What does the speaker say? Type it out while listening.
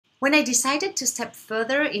When I decided to step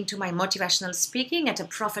further into my motivational speaking at a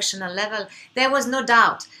professional level, there was no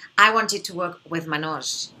doubt I wanted to work with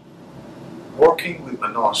Manoj. Working with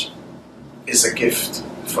Manoj is a gift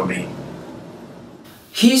for me.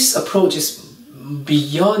 His approach is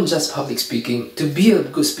beyond just public speaking. To be a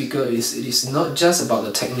good speaker, it is not just about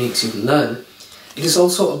the techniques you learn. It is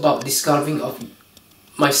also about discovering of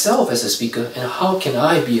myself as a speaker and how can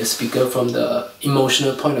I be a speaker from the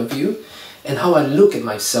emotional point of view and how I look at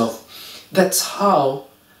myself. Those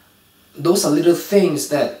are little things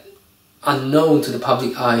that are known to the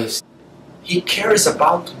public eyes. He cares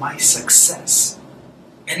about my success,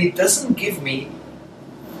 and it doesn't give me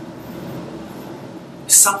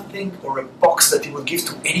something or a box that he would give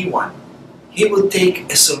to anyone. He will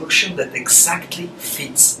take a solution that exactly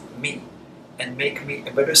fits me and make me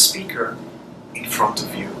a better speaker in front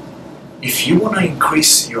of you. If you want to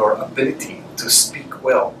increase your ability to speak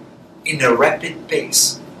well in a rapid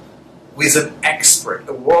pace with an expert,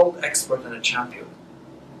 a world expert and a champion,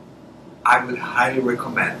 I would highly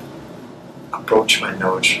recommend approach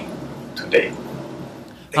Manoj today.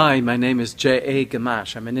 Hi, my name is J.A.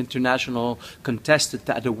 Gamache. I'm an international contestant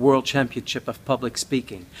at the World Championship of Public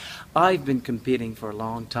Speaking. I've been competing for a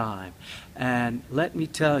long time. And let me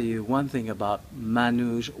tell you one thing about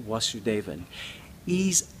Manoj Vasudevan.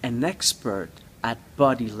 He's an expert at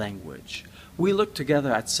body language. We looked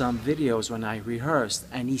together at some videos when I rehearsed,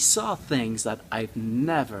 and he saw things that I've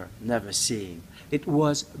never seen. It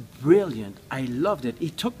was brilliant. I loved it. He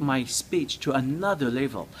took my speech to another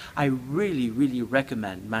level. I really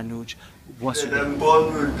recommend Manoj Vasudevan. I'm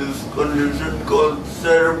born with this condition called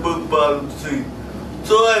cerebral palsy.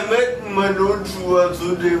 So I met Manoj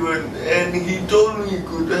Vasudevan and he told me he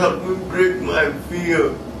could help me break my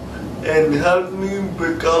fear and help me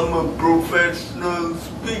become a professional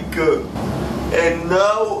speaker. And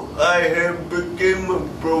now I have become a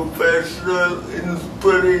professional,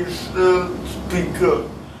 inspirational speaker.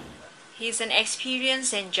 He's an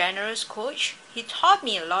experienced and generous coach. He taught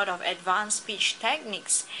me a lot of advanced speech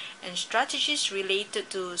techniques and strategies related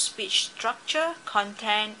to speech structure,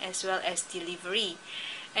 content, as well as delivery.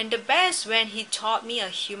 And the best when he taught me a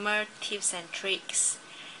humor, tips and tricks.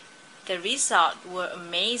 The results were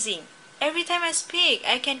amazing. Every time I speak,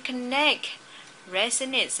 I can connect,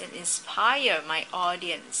 resonate and inspire my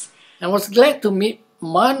audience. I was glad to meet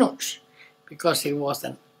Manoj because he was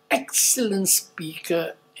an excellent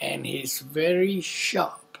speaker and he's very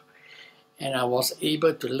sharp. And I was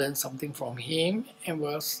able to learn something from him and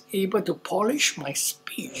was able to polish my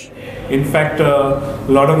speech. In fact, a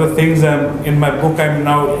lot of the things in my book I'm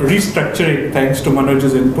now restructuring thanks to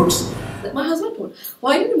Manoj's inputs. My husband told,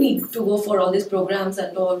 why do you need to go for all these programs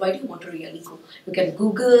and all? Why do you want to really go? You can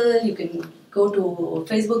Google, you can go to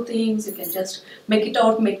Facebook things, you can just make it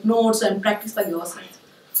out, make notes and practice by yourself.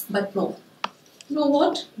 But no. You know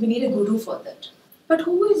what? We need a guru for that. But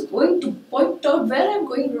who is going to point out where I'm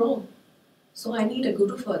going wrong? So I need a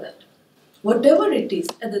guru for that. Whatever it is,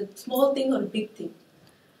 a small thing or a big thing,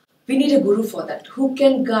 we need a guru for that who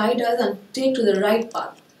can guide us and take to the right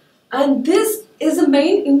path. And this is the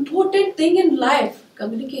main important thing in life,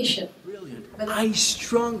 communication. Brilliant. I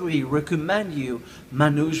strongly recommend you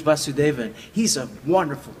Manoj Vasudevan. He's a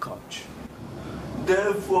wonderful coach.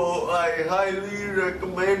 Therefore, I highly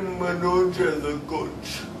recommend Manoj as a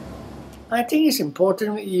coach. I think it's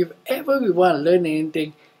important if ever we want to learn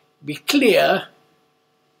anything, be clear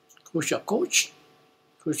who's your coach,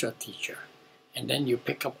 who's your teacher. And then you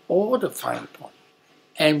pick up all the fine points.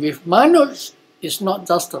 And with Manoj, it's not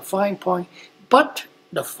just the fine point, but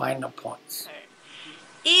the finer points.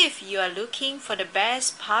 If you are looking for the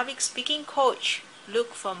best public speaking coach,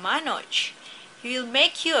 look for Manoj. He will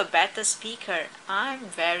make you a better speaker, I'm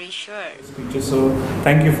very sure. So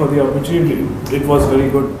thank you for the opportunity. It was very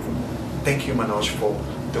good. Thank you, Manoj, for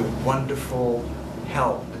the wonderful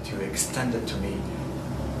help that you extended to me.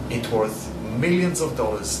 It worth millions of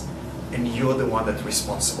dollars, and you're the one that's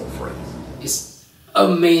responsible for it. It's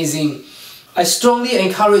amazing. I strongly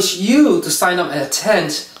encourage you to sign up and attend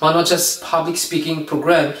Manoj's public speaking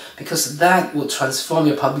program because that will transform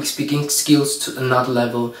your public speaking skills to another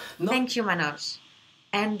level. Thank you, Manoj.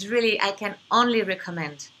 And really, I can only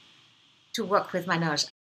recommend to work with Manoj.